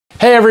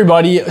Hey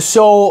everybody,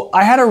 so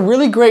I had a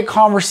really great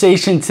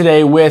conversation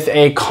today with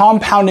a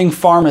compounding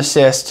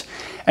pharmacist,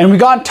 and we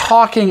got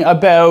talking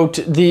about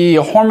the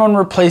hormone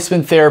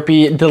replacement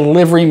therapy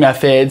delivery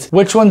methods,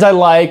 which ones I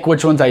like,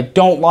 which ones I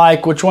don't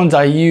like, which ones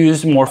I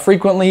use more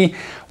frequently,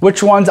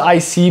 which ones I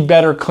see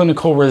better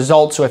clinical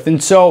results with.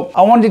 And so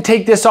I wanted to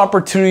take this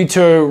opportunity to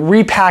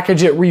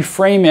repackage it,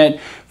 reframe it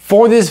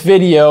for this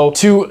video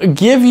to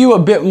give you a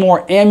bit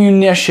more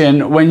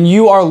ammunition when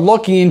you are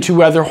looking into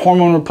whether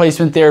hormone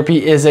replacement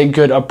therapy is a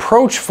good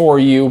approach for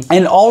you,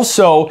 and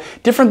also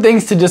different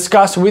things to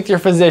discuss with your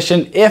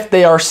physician if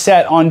they are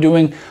set on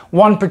doing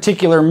one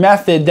particular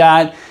method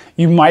that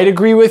you might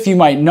agree with, you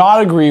might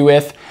not agree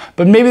with,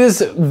 but maybe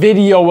this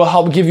video will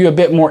help give you a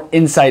bit more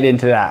insight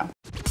into that.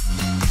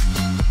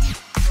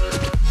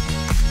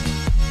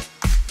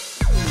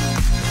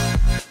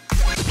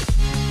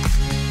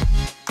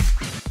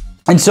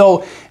 And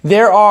so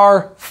there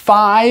are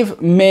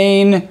 5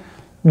 main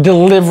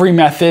delivery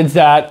methods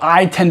that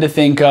I tend to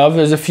think of.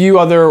 There's a few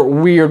other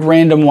weird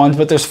random ones,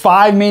 but there's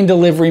 5 main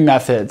delivery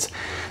methods.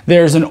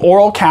 There's an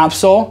oral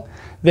capsule,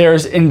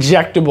 there's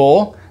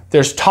injectable,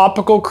 there's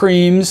topical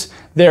creams,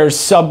 there's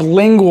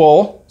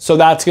sublingual, so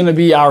that's gonna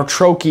be our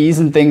troches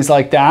and things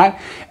like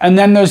that. And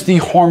then there's the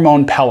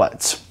hormone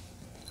pellets.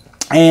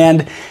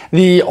 And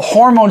the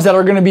hormones that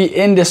are going to be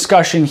in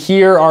discussion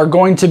here are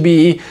going to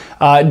be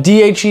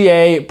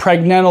DHEA,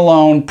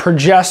 pregnenolone,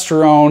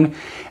 progesterone,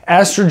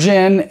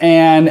 estrogen,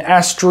 and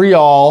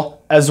estriol,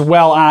 as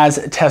well as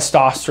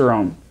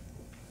testosterone.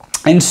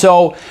 And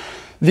so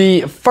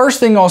the first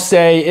thing I'll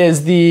say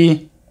is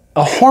the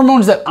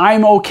hormones that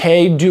I'm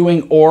okay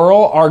doing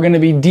oral are going to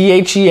be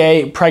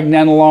DHEA,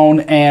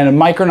 pregnenolone, and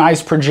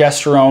micronized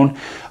progesterone,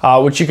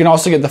 which you can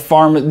also get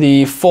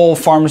the full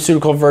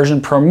pharmaceutical version,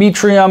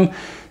 Prometrium.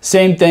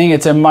 Same thing,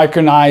 it's a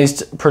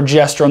micronized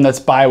progesterone that's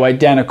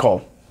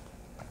bioidentical.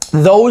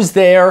 Those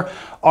there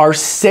are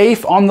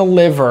safe on the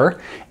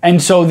liver,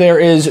 and so there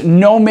is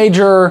no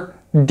major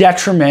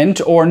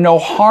detriment or no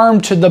harm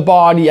to the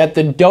body at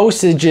the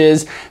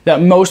dosages that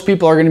most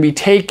people are going to be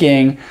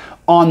taking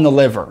on the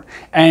liver.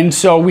 And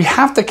so we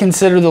have to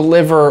consider the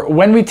liver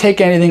when we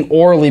take anything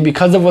orally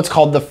because of what's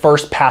called the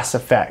first pass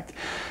effect.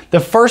 The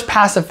first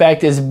pass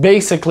effect is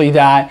basically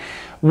that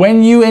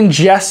when you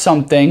ingest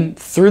something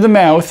through the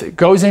mouth, it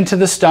goes into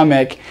the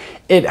stomach,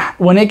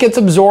 when it gets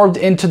absorbed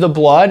into the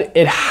blood,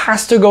 it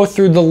has to go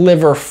through the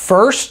liver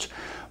first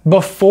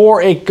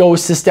before it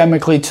goes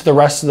systemically to the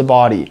rest of the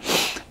body.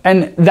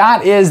 And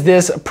that is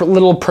this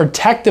little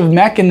protective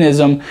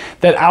mechanism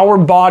that our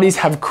bodies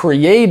have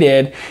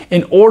created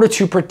in order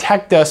to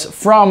protect us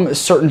from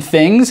certain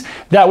things.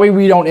 That way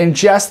we don't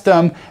ingest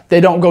them,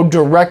 they don't go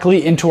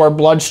directly into our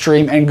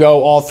bloodstream and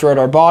go all throughout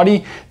our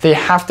body. They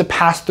have to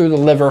pass through the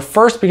liver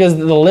first because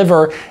the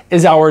liver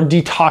is our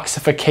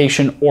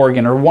detoxification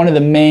organ, or one of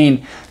the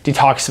main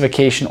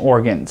detoxification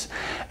organs.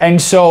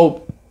 And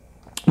so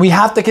we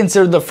have to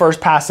consider the first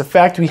pass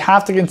effect. We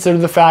have to consider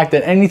the fact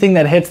that anything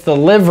that hits the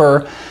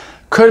liver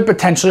could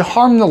potentially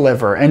harm the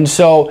liver. And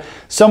so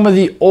some of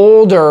the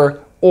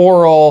older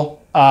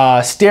oral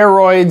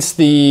steroids,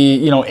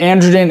 the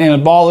androgen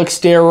anabolic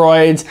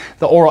steroids,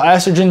 the oral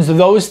estrogens,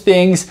 those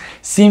things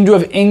seem to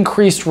have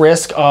increased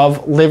risk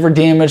of liver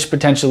damage,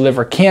 potentially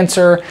liver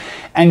cancer.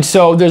 And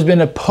so there's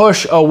been a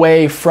push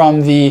away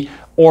from the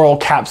oral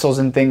capsules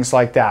and things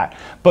like that.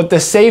 But the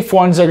safe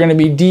ones are going to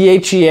be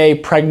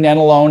DHEA,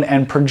 pregnenolone,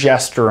 and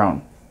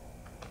progesterone.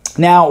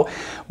 Now,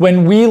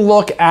 when we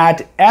look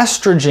at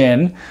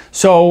estrogen,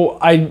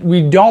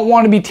 we don't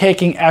want to be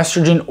taking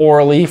estrogen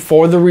orally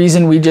for the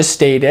reason we just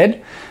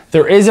stated.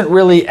 There isn't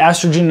really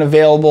estrogen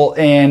available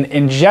in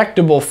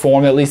injectable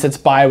form, at least it's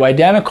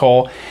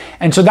bioidentical.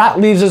 And so that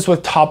leaves us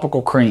with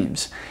topical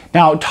creams.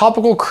 Now,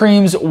 topical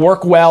creams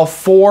work well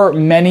for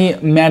many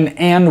men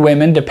and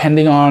women,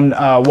 depending on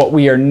what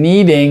we are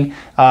needing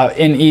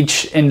in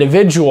each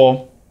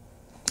individual.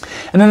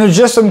 And then there's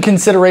just some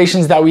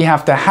considerations that we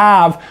have to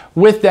have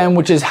with them,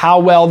 which is how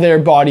well their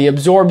body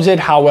absorbs it,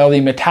 how well they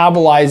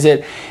metabolize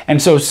it.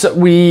 And so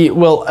we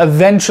will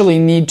eventually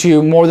need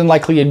to more than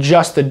likely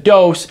adjust the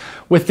dose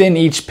within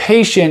each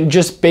patient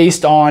just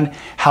based on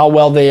how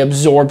well they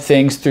absorb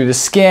things through the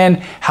skin,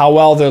 how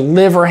well their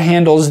liver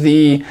handles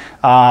the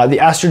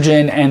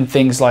estrogen and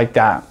things like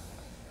that.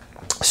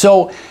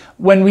 So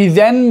when we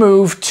then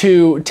move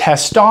to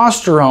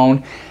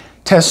testosterone,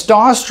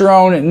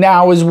 testosterone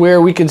now is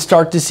where we can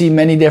start to see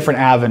many different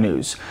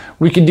avenues.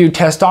 We can do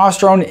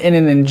testosterone in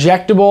an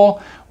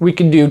injectable, we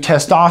can do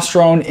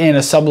testosterone in a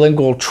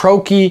sublingual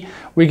troche,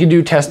 we can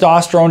do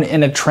testosterone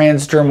in a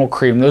transdermal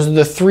cream. Those are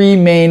the 3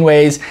 main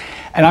ways,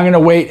 and I'm going to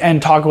wait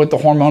and talk about the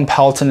hormone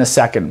pellets in a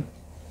second.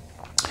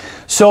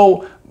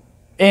 So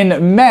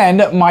in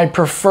men, my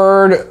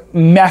preferred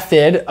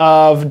method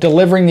of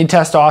delivering the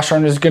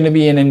testosterone is going to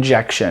be an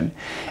injection.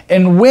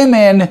 In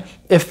women,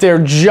 if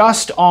they're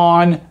just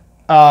on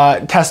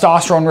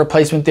testosterone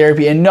replacement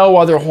therapy and no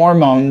other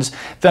hormones,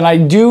 then I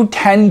do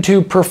tend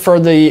to prefer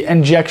the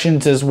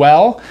injections as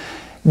well,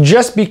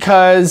 just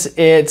because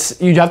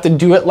you'd have to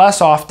do it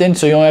less often,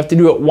 so you only have to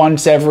do it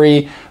once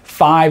every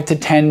 5 to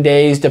 10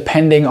 days,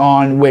 depending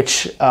on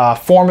which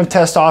form of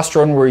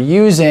testosterone we're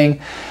using.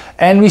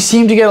 And we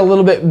seem to get a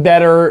little bit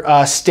better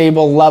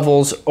stable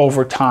levels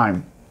over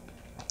time.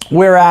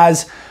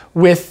 Whereas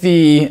with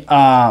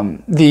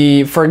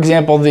for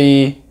example,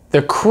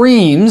 the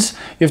creams,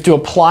 you have to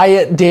apply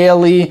it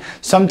daily.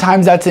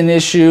 Sometimes that's an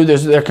issue.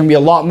 There can be a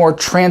lot more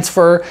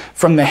transfer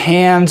from the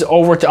hands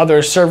over to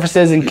other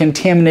surfaces and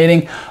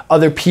contaminating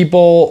other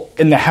people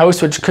in the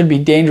house, which could be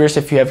dangerous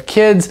if you have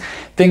kids,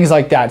 things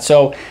like that.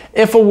 So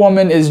if a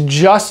woman is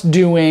just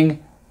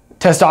doing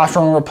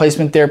testosterone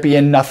replacement therapy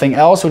and nothing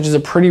else, which is a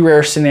pretty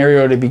rare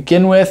scenario to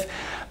begin with,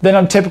 then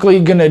I'm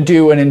typically gonna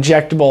do an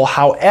injectable.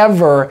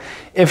 However,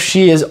 if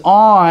she is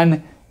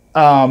on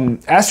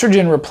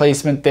estrogen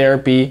replacement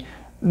therapy,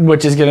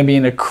 which is going to be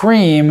in a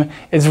cream,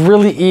 it's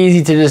really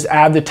easy to just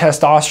add the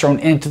testosterone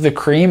into the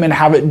cream and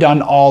have it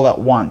done all at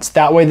once.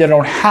 That way they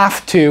don't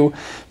have to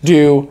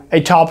do a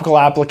topical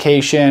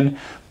application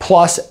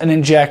plus an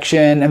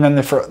injection, and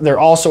then they're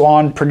also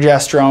on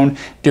progesterone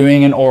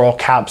doing an oral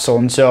capsule.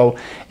 And so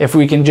if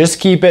we can just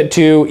keep it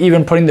to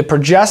even putting the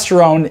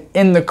progesterone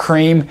in the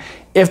cream,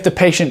 if the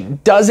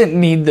patient doesn't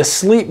need the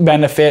sleep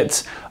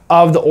benefits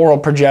of the oral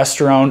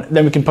progesterone,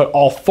 then we can put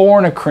all 4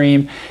 in a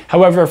cream.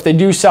 However, if they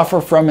do suffer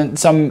from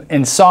some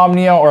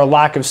insomnia or a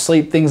lack of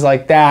sleep, things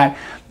like that,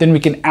 then we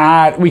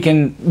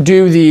can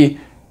do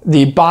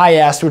the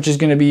bias, which is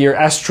going to be your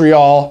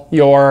estriol,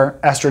 your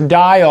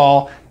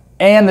estradiol,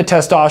 and the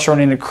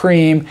testosterone in a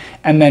cream,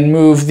 and then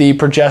move the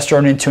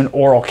progesterone into an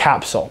oral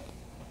capsule.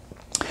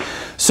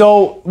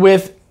 So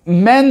with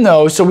men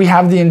though, so we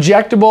have the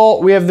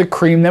injectable, we have the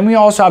cream, then we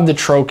also have the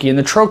troche, and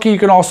the troche you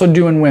can also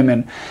do in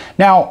women.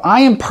 Now,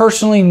 I am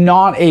personally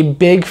not a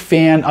big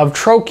fan of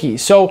troche.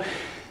 So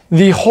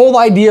the whole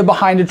idea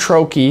behind a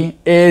troche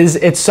is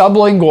it's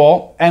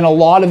sublingual, and a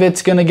lot of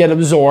it's gonna get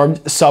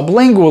absorbed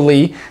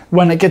sublingually.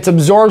 When it gets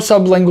absorbed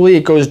sublingually,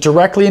 it goes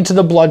directly into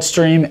the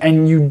bloodstream,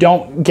 and you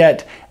don't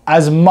get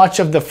as much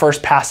of the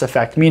first pass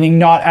effect, meaning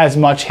not as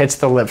much hits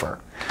the liver.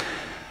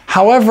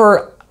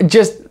 However,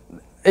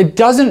 it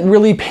doesn't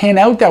really pan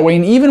out that way.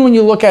 And even when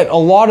you look at a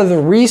lot of the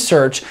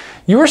research,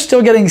 you are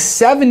still getting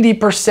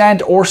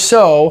 70% or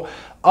so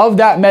of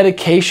that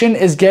medication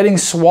is getting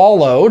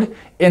swallowed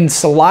in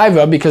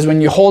saliva, because when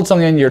you hold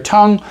something in your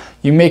tongue,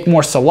 you make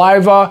more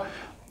saliva.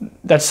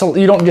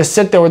 You don't just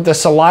sit there with the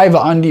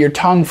saliva under your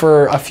tongue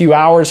for a few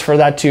hours for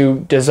that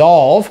to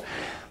dissolve.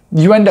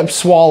 You end up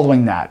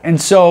swallowing that.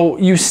 And so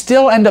you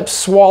still end up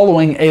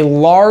swallowing a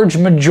large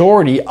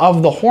majority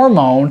of the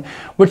hormone,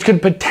 which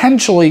could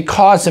potentially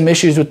cause some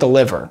issues with the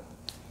liver.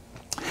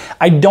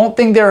 I don't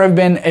think there have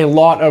been a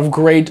lot of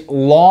great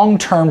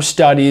long-term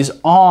studies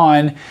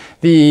on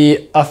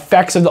the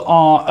effects of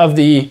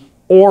the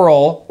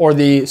oral or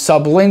the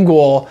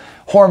sublingual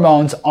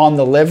hormones on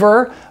the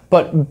liver,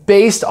 but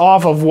based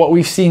off of what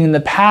we've seen in the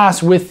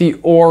past with the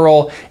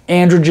oral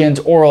androgens,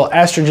 oral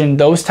estrogen,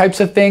 those types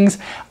of things,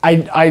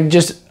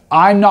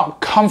 I'm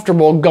not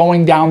comfortable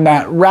going down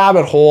that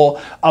rabbit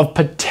hole of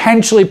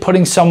potentially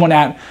putting someone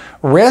at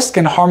risk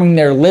and harming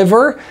their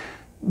liver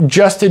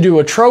just to do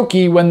a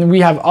troche when we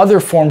have other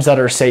forms that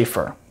are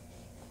safer.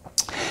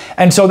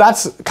 And so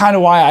that's kind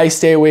of why I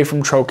stay away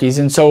from troches.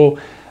 And so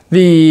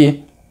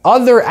the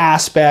other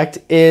aspect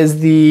is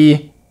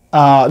the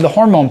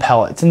hormone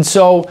pellets. And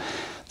so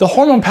the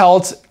hormone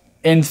pellets,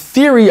 in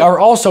theory, are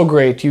also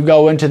great. You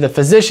go into the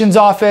physician's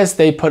office,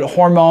 they put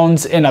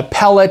hormones in a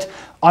pellet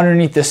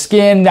underneath the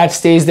skin that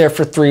stays there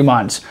for 3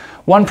 months.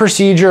 One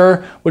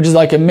procedure, which is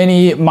like a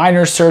mini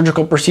minor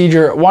surgical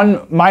procedure,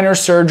 one minor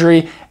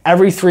surgery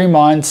every 3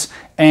 months,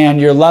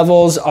 and your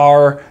levels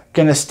are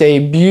gonna stay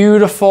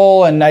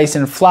beautiful and nice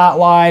and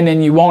flatline,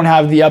 and you won't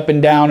have the up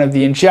and down of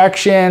the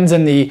injections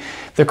and the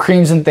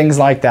creams and things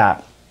like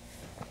that.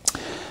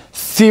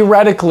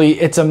 Theoretically,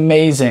 it's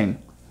amazing.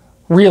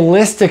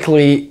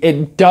 Realistically,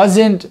 it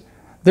doesn't.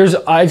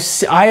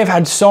 I have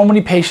had so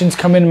many patients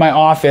come into my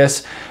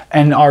office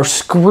and are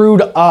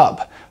screwed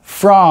up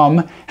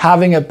from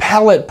having a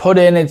pellet put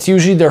in. It's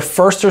usually their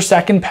first or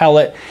second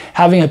pellet,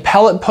 having a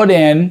pellet put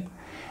in,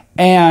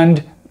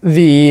 and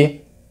the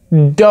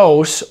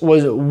dose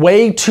was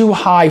way too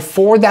high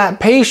for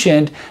that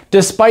patient,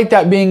 despite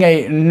that being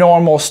a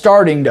normal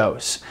starting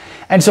dose.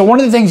 And so one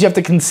of the things you have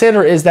to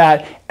consider is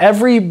that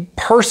every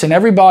person,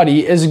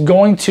 everybody is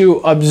going to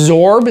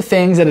absorb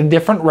things at a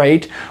different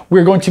rate.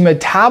 We're going to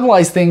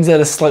metabolize things at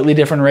a slightly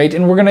different rate,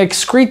 and we're going to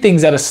excrete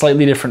things at a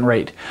slightly different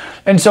rate.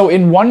 And so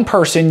in one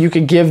person, you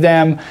could give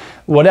them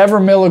whatever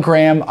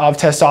milligram of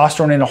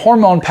testosterone in a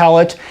hormone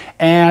pellet,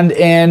 and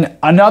in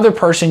another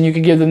person, you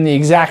could give them the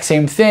exact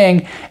same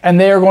thing, and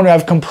they are going to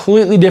have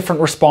completely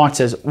different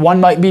responses. One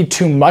might be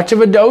too much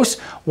of a dose,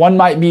 one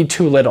might be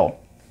too little.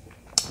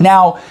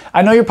 Now,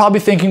 I know you're probably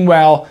thinking,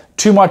 well,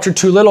 too much or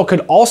too little could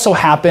also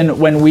happen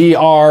when we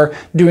are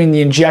doing the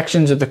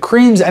injections of the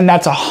creams, and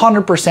that's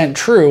 100%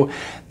 true.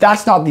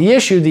 That's not the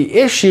issue. The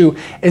issue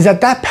is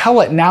that that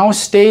pellet now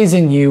stays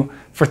in you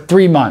for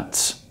 3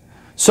 months.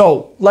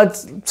 So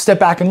let's step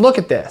back and look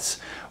at this.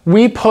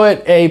 We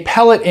put a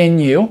pellet in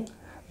you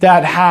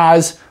that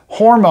has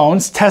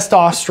hormones,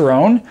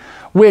 testosterone,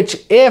 which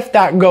if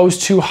that goes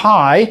too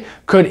high,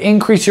 could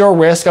increase your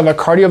risk of a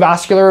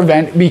cardiovascular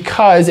event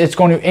because it's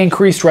going to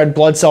increase red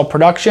blood cell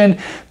production,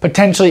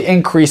 potentially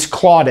increase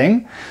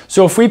clotting.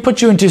 So if we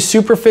put you into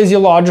super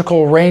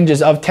physiological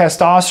ranges of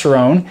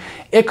testosterone,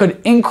 it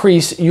could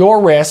increase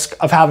your risk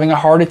of having a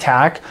heart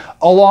attack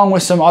along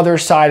with some other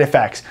side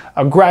effects,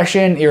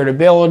 aggression,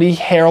 irritability,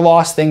 hair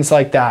loss, things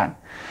like that.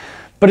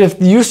 But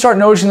if you start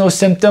noticing those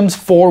symptoms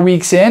 4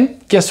 weeks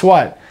in, guess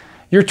what?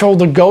 You're told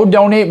to go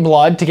donate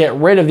blood to get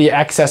rid of the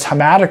excess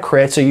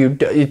hematocrit, so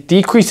it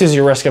decreases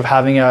your risk of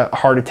having a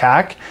heart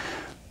attack,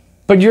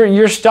 but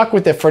you're stuck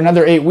with it for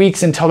another 8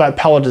 weeks until that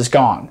pellet is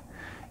gone.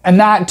 And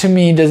that to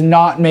me does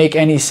not make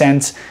any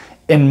sense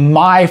in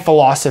my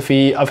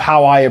philosophy of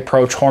how I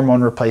approach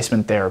hormone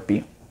replacement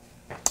therapy.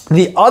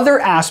 The other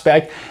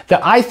aspect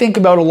that I think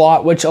about a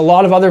lot, which a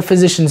lot of other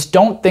physicians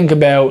don't think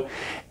about,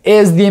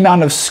 is the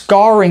amount of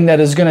scarring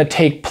that is going to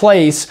take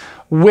place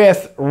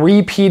with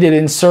repeated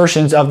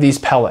insertions of these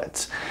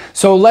pellets.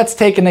 So let's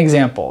take an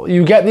example.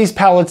 You get these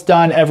pellets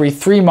done every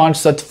 3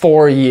 months, that's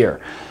for a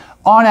year.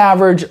 On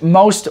average,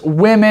 most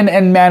women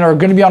and men are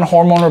going to be on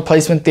hormone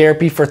replacement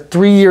therapy for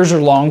 3 years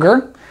or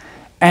longer.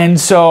 And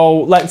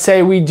so let's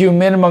say we do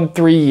minimum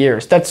 3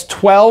 years. That's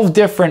 12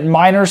 different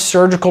minor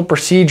surgical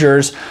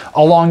procedures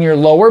along your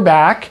lower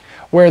back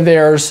where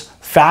there's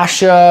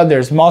fascia,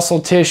 there's muscle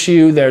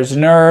tissue, there's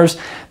nerves.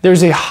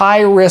 There's a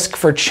high risk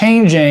for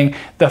changing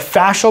the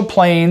fascial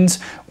planes,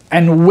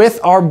 and with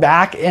our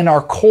back and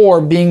our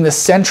core being the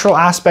central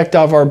aspect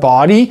of our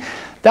body,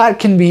 that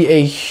can be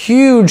a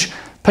huge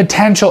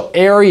potential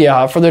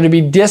area for there to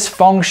be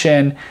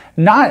dysfunction,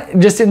 not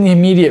just in the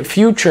immediate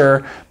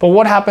future, but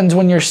what happens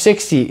when you're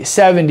 60,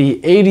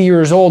 70, 80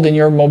 years old and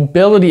your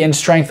mobility and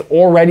strength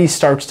already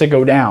starts to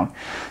go down.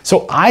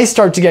 So I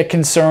start to get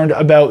concerned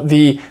about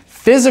the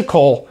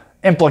physical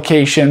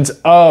implications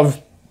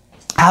of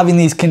having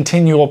these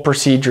continual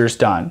procedures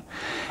done.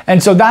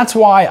 And so that's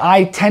why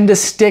I tend to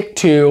stick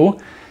to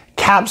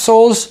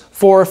capsules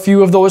for a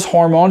few of those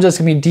hormones. That's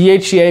gonna be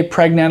DHEA,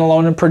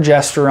 pregnenolone, and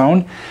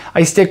progesterone.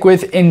 I stick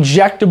with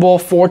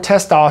injectable for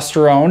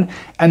testosterone,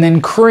 and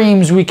then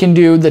creams, we can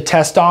do the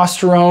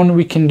testosterone,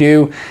 we can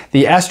do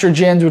the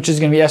estrogens, which is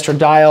gonna be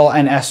estradiol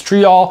and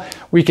estriol.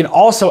 We can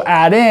also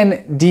add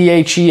in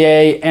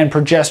DHEA and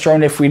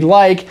progesterone if we'd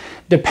like,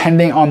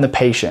 depending on the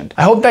patient.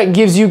 I hope that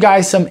gives you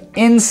guys some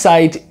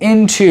insight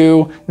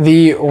into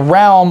the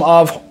realm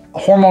of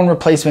hormone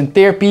replacement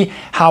therapy,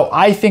 how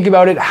I think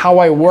about it, how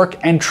I work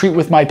and treat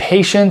with my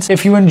patients.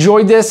 If you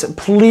enjoyed this,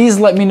 please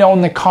let me know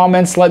in the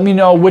comments. Let me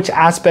know which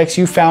aspects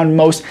you found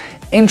most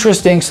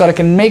interesting so that I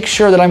can make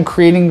sure that I'm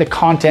creating the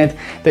content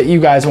that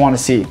you guys want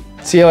to see.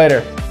 See you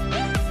later.